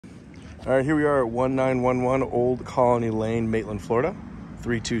All right, here we are at 1911 Old Colony Lane, Maitland, Florida,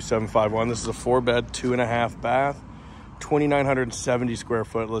 32751. This is a 4-bed, 2.5 bath, 2,970 square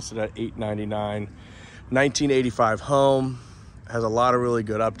foot, listed at $899. 1985 home, has a lot of really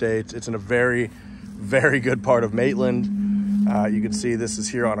good updates. It's in a very, very good part of Maitland. You can see this is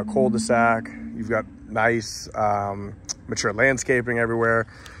here on a cul-de-sac. You've got nice, mature landscaping everywhere.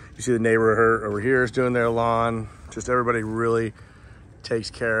 You see the neighbor over here is doing their lawn. Just everybody really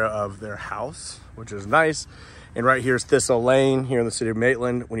takes care of their house, which is nice. And right here is Thistle Lane here in the city of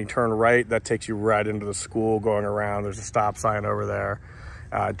Maitland. When you turn right, that takes you right into the school going around. There's a stop sign over there.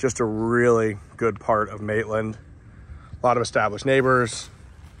 Just a really good part of Maitland. A lot of established neighbors.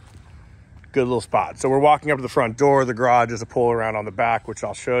 Good little spot. So we're walking up to the front door. The garage is a pull around on the back, which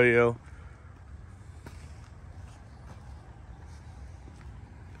I'll show you.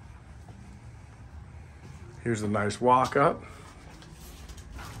 Here's a nice walk up.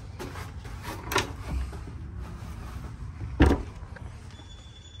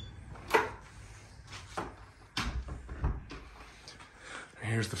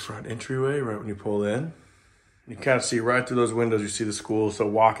 Here's the front entryway right when you pull in. You can kind of see right through those windows, you see the school. So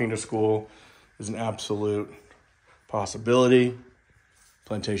walking to school is an absolute possibility.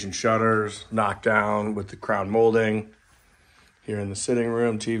 Plantation shutters, knocked down with the crown molding. Here in the sitting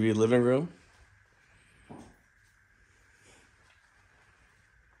room, TV, living room.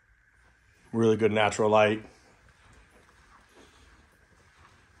 Really good natural light.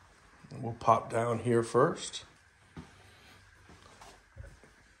 And we'll pop down here first.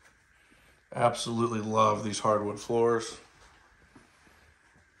 Absolutely love these hardwood floors.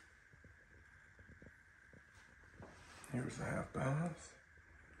 Here's the half bath.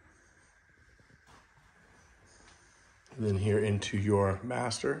 And then here into your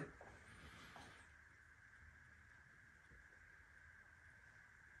master.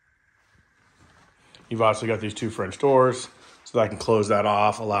 You've also got these two French doors, so that I can close that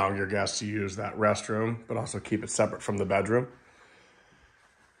off, allowing your guests to use that restroom, but also keep it separate from the bedroom.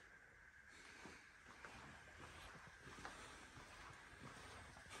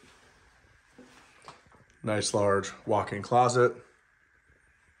 Nice large walk-in closet.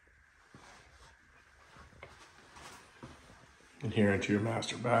 And here into your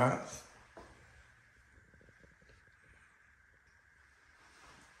master bath.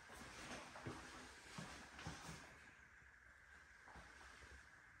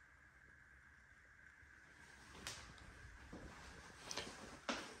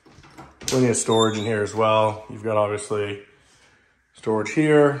 Plenty of storage in here as well. You've got obviously storage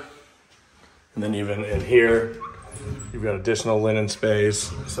here. And then even in here, you've got additional linen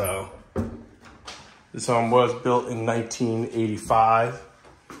space. So this home was built in 1985.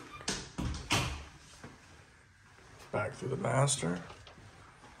 Back through the master.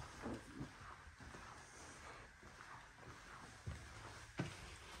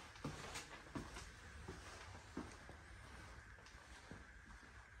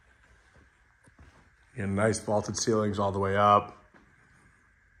 Again, nice vaulted ceilings all the way up.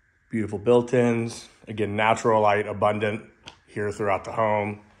 Beautiful built-ins. Again, natural light abundant here throughout the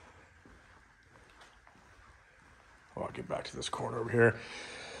home. I'll get back to this corner over here.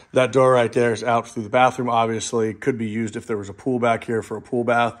 That door right there is out through the bathroom. Obviously, could be used if there was a pool back here for a pool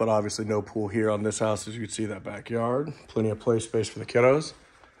bath, but obviously no pool here on this house. As you can see, that backyard. Plenty of play space for the kiddos.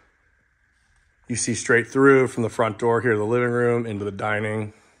 You see straight through from the front door here to the living room into the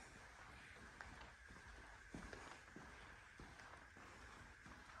dining.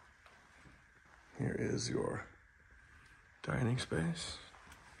 Here is your dining space,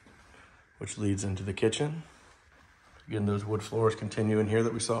 which leads into the kitchen. Again, those wood floors continue in here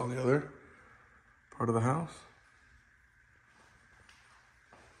that we saw in the other part of the house.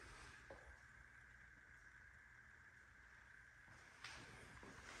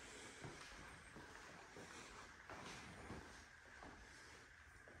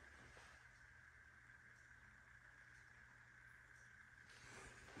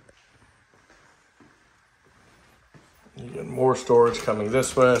 You get more storage coming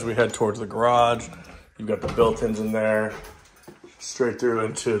this way as we head towards the garage. You've got the built-ins in there, straight through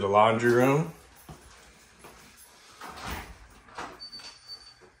into the laundry room.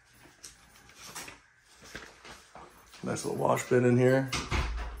 Nice little wash bin in here.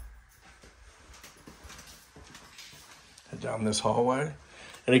 Head down this hallway.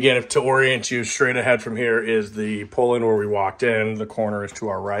 And again, if to orient you, straight ahead from here is the pull-in where we walked in. The corner is to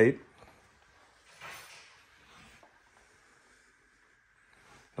our right.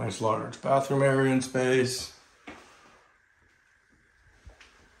 Nice large bathroom area and space.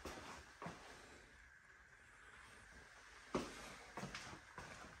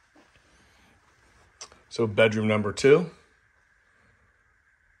 So bedroom number 2.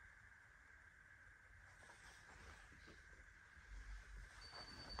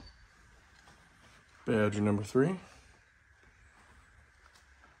 Bedroom number 3.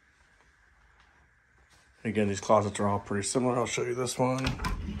 Again, these closets are all pretty similar. I'll show you this one.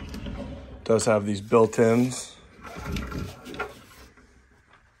 It does have these built-ins.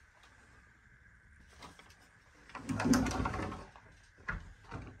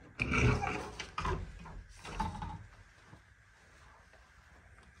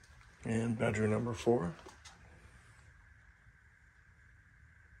 And bedroom number 4.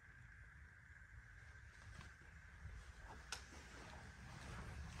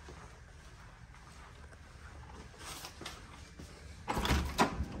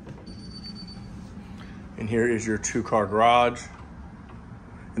 And here is your 2-car garage.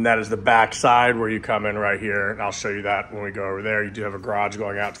 And that is the back side where you come in right here. And I'll show you that when we go over there. You do have a garage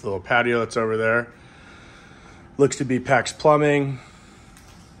going out to the little patio that's over there. Looks to be PEX plumbing.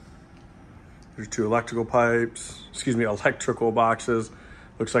 There's 2 electrical boxes.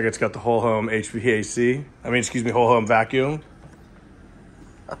 Looks like it's got the whole home whole home vacuum.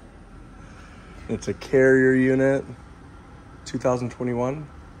 It's a carrier unit, 2021.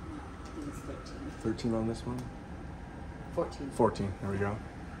 13 on this one? 14, there we go.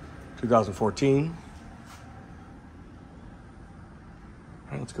 2014.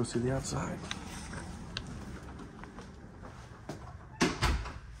 All right, let's go see the outside.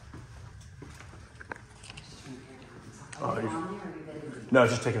 No,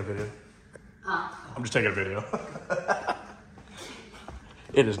 just taking a video. I'm just taking a video.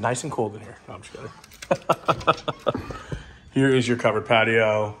 It is nice and cold in here. No, I'm just kidding. Here is your covered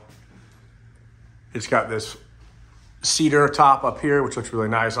patio. It's got this cedar top up here, which looks really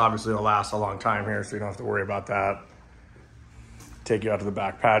nice. Obviously, it'll last a long time here, so you don't have to worry about that. Take you out to the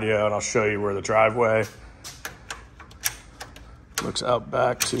back patio, and I'll show you where the driveway looks out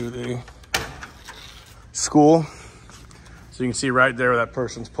back to the school. So you can see right there where that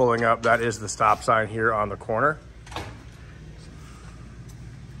person's pulling up, that is the stop sign here on the corner.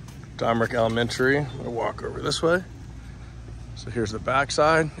 Dommerich Elementary. I'm gonna walk over this way. So here's the back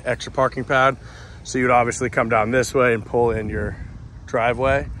side, extra parking pad. So you'd obviously come down this way and pull in your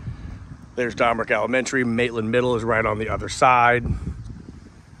driveway. There's Dommerich Elementary. Maitland Middle is right on the other side.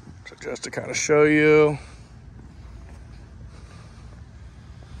 So just to kind of show you.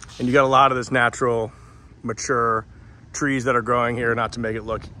 And you got a lot of this natural, mature trees that are growing here, not to make it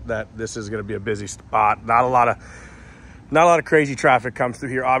look that this is going to be a busy spot. Not a lot of crazy traffic comes through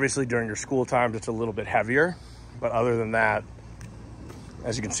here. Obviously during your school times, it's a little bit heavier, but other than that,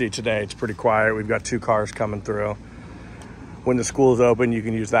 as you can see today, it's pretty quiet. We've got 2 cars coming through. When the school is open, you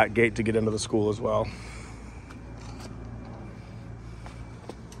can use that gate to get into the school as well.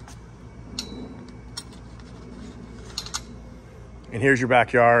 And here's your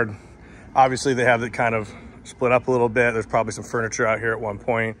backyard. Obviously they have it kind of split up a little bit. There's probably some furniture out here at one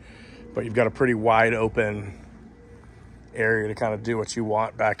point, but you've got a pretty wide open area to kind of do what you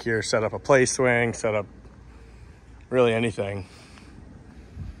want back here. Set up a play swing, set up really anything.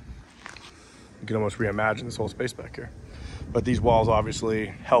 You can almost reimagine this whole space back here. But these walls obviously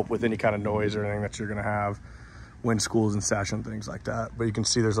help with any kind of noise or anything that you're gonna have when school's in session, things like that. But you can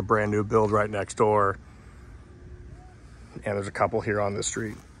see there's a brand new build right next door, and there's a couple here on this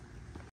street.